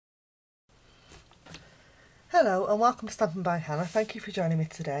Hello and welcome to Stampin' by Hannah. Thank you for joining me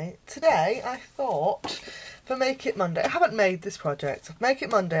today. Today I thought for Make It Monday, I haven't made this project. For Make It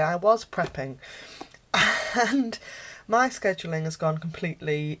Monday I was prepping and my scheduling has gone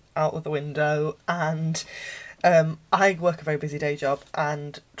completely out of the window, and I work a very busy day job,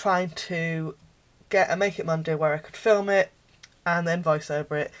 and trying to get a Make It Monday where I could film it and then voice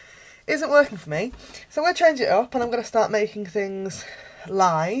over it isn't working for me. So I'm going to change it up and I'm going to start making things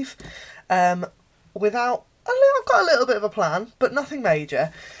live without... I've got a little bit of a plan, but nothing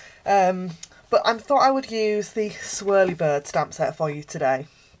major. But I thought I would use the Swirly Bird stamp set for you today.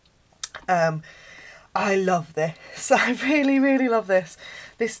 I love this. I really love this.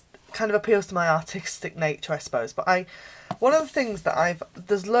 This kind of appeals to my artistic nature, I suppose. But one of the things that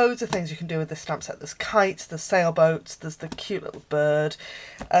there's loads of things you can do with this stamp set. There's kites, there's sailboats, there's the cute little bird.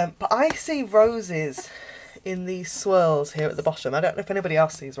 But I see roses in these swirls here at the bottom. I don't know if anybody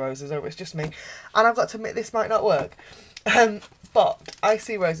else sees roses or if it's just me, and I've got to admit this might not work, but I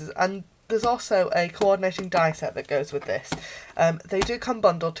see roses. And there's also a coordinating die set that goes with this. They do come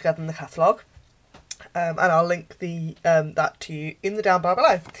bundled together in the catalogue, and I'll link that to you in the down bar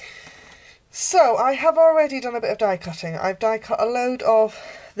below. So I have already done a bit of die cutting. I've die cut a load of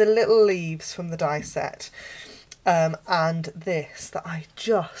the little leaves from the die set. And this that I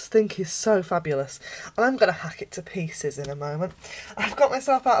just think is so fabulous, and I'm going to hack it to pieces in a moment. I've got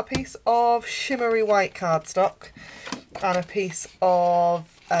myself out a piece of shimmery white cardstock and a piece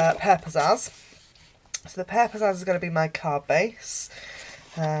of Pear Pizzazz. So the Pear Pizzazz is going to be my card base,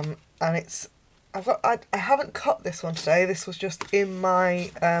 and I haven't cut this one today. This was just in my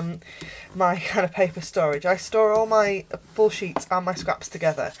my kind of paper storage. I store all my full sheets and my scraps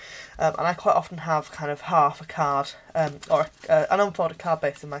together, and I quite often have kind of half a card or an unfolded card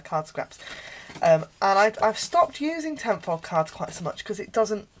base in my card scraps. And I've stopped using 10-fold cards quite so much because it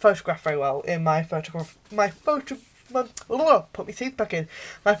doesn't photograph very well in my put my teeth back in,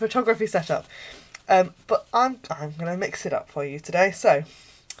 my photography setup. But I'm going to mix it up for you today. So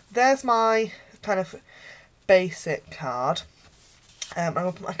there's my kind of basic card. I'm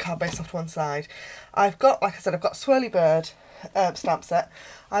going to put my card base off to one side. I've got, like I said, I've got Swirly Bird stamp set.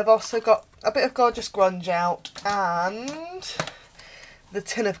 I've also got a bit of Gorgeous Grunge out and the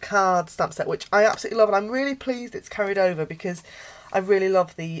Tin of Cards stamp set, which I absolutely love, and I'm really pleased it's carried over because I really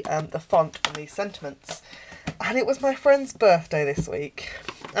love the font and these sentiments. And it was my friend's birthday this week,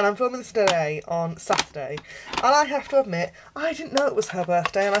 and I'm filming this today on Saturday, and I have to admit I didn't know it was her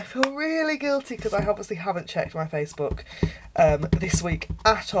birthday, and I feel really guilty because I obviously haven't checked my Facebook this week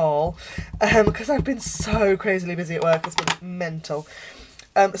at all, because I've been so crazily busy at work. It's been mental.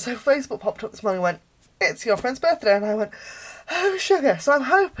 So Facebook popped up this morning and went, "It's your friend's birthday," and I went, "Oh sugar." So I'm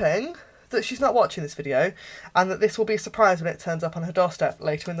hoping that she's not watching this video and that this will be a surprise when it turns up on her doorstep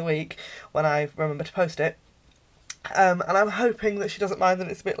later in the week when I remember to post it. And I'm hoping that she doesn't mind that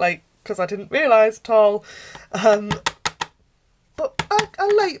it's a bit late because I didn't realise at all. But a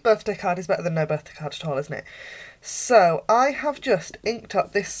late birthday card is better than no birthday card at all, isn't it? So I have just inked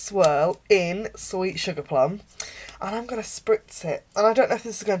up this swirl in Sweet Sugar Plum, and I'm going to spritz it. And I don't know if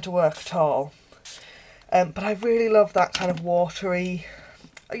this is going to work at all. But I really love that kind of watery...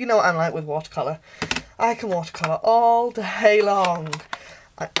 You know what I'm like with watercolour. I can watercolour all day long.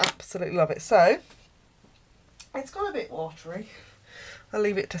 I absolutely love it. So it's got a bit watery. I'll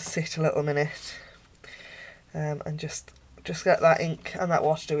leave it to sit a little minute, and just let that ink and that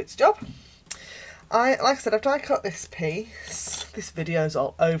water do its job. Like I said, I've die cut this piece. This video's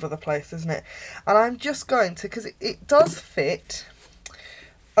all over the place, isn't it? And I'm just going to, because it does fit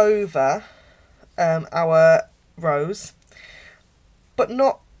over our rose, but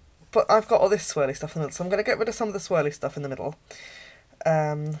I've got all this swirly stuff in the middle, so I'm going to get rid of some of the swirly stuff in the middle.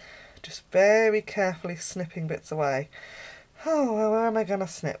 Just very carefully snipping bits away. Oh, well, where am I going to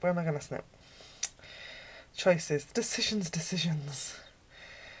snip? Where am I going to snip? Choices. Decisions.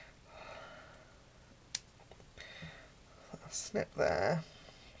 Snip there.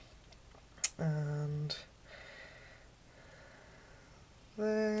 And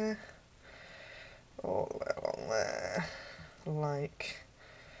there. All the way along there. Like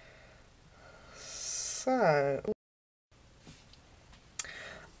so.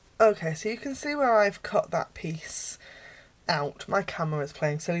 Okay, so you can see where I've cut that piece out. My camera is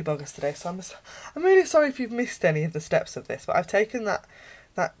playing silly buggers today, so I'm really sorry if you've missed any of the steps of this, but I've taken that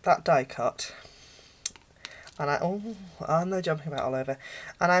die cut, and and they're jumping about all over,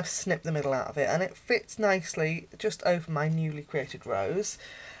 and I've snipped the middle out of it, and it fits nicely just over my newly created rose.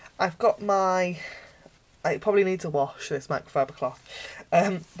 I've got my... It probably needs a wash, this microfiber cloth,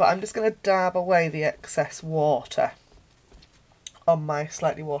 but I'm just going to dab away the excess water on my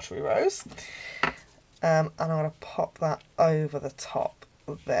slightly watery rose. and I'm going to pop that over the top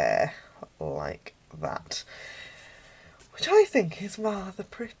there, like that. Which I think is rather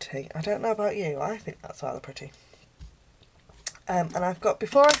pretty. I don't know about you, I think that's rather pretty. And I've got,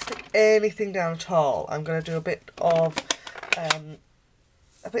 before I stick anything down at all, I'm going to do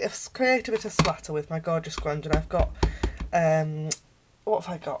create a bit of splatter with my gorgeous sponge, and I've got, what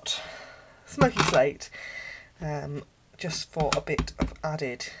have I got? Smoky slate, just for a bit of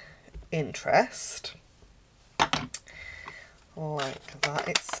added interest. Like that.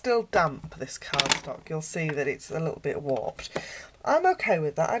 It's still damp, this cardstock. You'll see that it's a little bit warped. I'm okay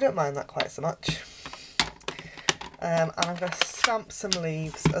with that. I don't mind that quite so much. And I'm going to stamp some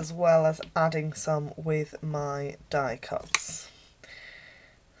leaves as well as adding some with my die cuts.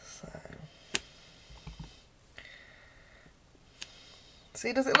 So,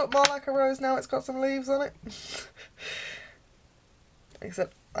 see, does it look more like a rose now it's got some leaves on it?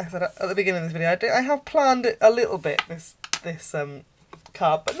 Except, like I said at the beginning of this video, I have planned it a little bit, this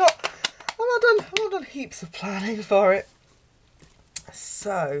card, but I'm not done heaps of planning for it.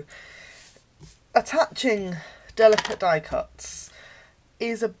 So, attaching delicate die cuts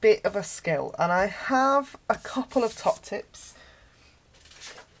is a bit of a skill, and I have a couple of top tips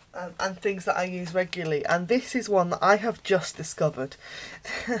and things that I use regularly, and this is one that I have just discovered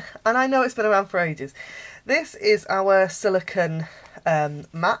and I know it's been around for ages. This is our silicone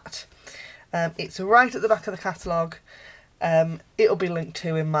mat. It's right at the back of the catalogue. It'll be linked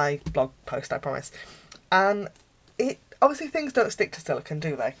to in my blog post, I promise. And obviously things don't stick to silicone,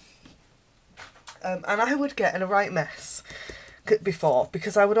 do they? And I would get in a right mess before,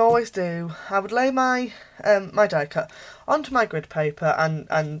 because I would lay my my die cut onto my grid paper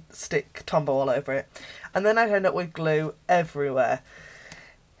and stick Tombow all over it, and then I'd end up with glue everywhere.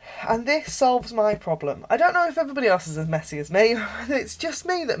 And this solves my problem. I don't know if everybody else is as messy as me. It's just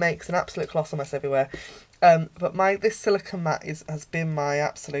me that makes an absolute colossal mess everywhere. But this silicone mat has been my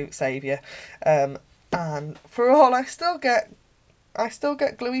absolute saviour. And for all, I still get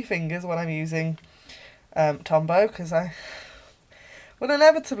gluey fingers when I'm using Tombow, because I will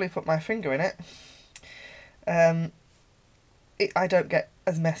inevitably put my finger in it. I don't get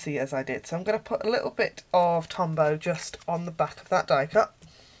as messy as I did. So I'm going to put a little bit of Tombow just on the back of that die cut.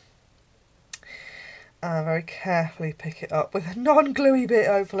 And very carefully pick it up with a non-gluey bit,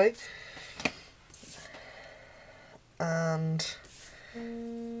 hopefully. And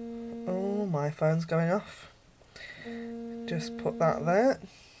oh, my phone's going off. Just put that there.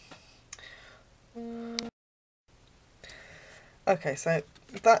 Okay, so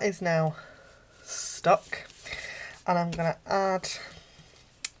that is now stuck, and I'm going to add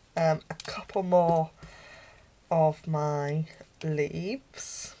a couple more of my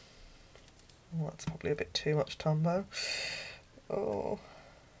leaves. Oh, that's probably a bit too much Tombow. Oh.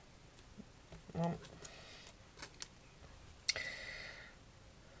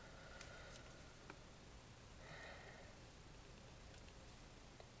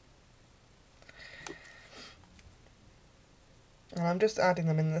 And I'm just adding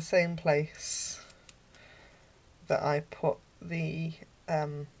them in the same place that I put the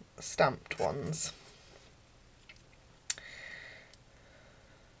stamped ones.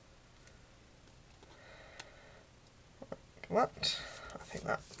 That, I think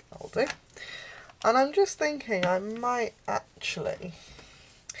that'll do. And I'm just thinking I might actually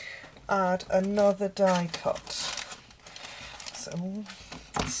add another die cut. So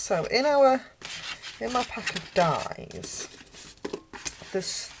in my pack of dies,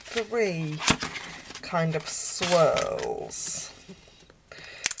 there's 3 kind of swirls.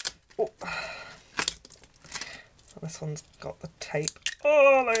 Oh. This one's got the tape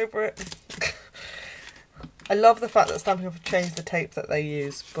all over it. I love the fact that Stampin' Up have changed the tape that they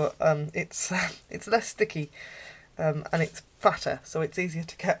use, but it's less sticky and it's fatter, so it's easier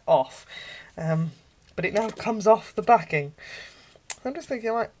to get off. But it now comes off the backing. I'm just thinking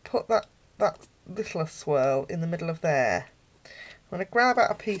I might put that little swirl in the middle of there. I'm going to grab out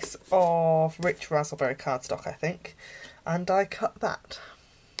a piece of rich raspberry cardstock, I think, and die cut that.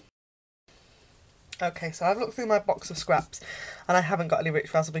 Okay, so I've looked through my box of scraps and I haven't got any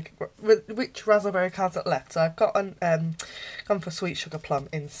rich raspberry cardstock left, so I've gone for sweet sugar plum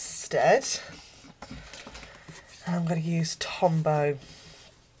instead. And I'm going to use Tombow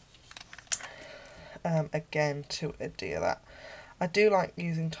again to adhere that. I do like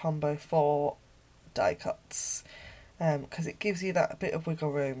using Tombow for die cuts because it gives you that bit of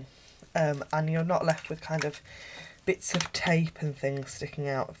wiggle room and you're not left with kind of bits of tape and things sticking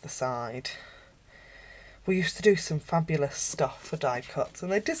out of the side. We used to do some fabulous stuff for die cuts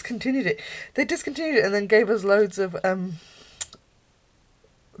and they discontinued it. They discontinued it and then gave us loads of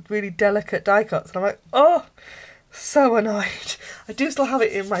really delicate die cuts, and I'm like, oh, so annoyed. I do still have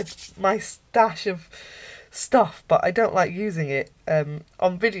it in my stash of stuff, but I don't like using it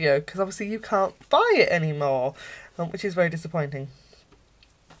on video because obviously you can't buy it anymore, which is very disappointing.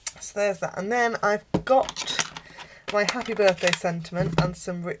 So there's that, and then I've got my happy birthday sentiment and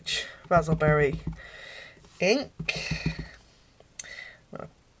some rich raspberry ink. I'm going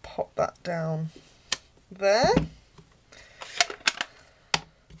to pop that down there.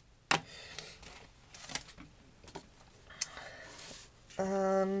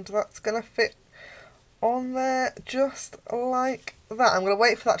 And that's going to fit on there just like that. I'm going to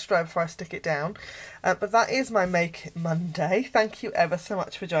wait for that to dry before I stick it down. But that is my Make It Monday. Thank you ever so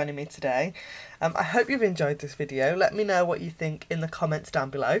much for joining me today. I hope you've enjoyed this video. Let me know what you think in the comments down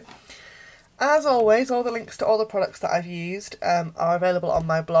below. As always, all the links to all the products that I've used are available on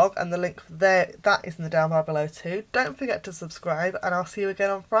my blog, and the link there, that is in the down bar below too. Don't forget to subscribe, and I'll see you again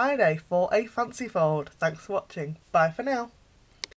on Friday for a fancy fold. Thanks for watching. Bye for now.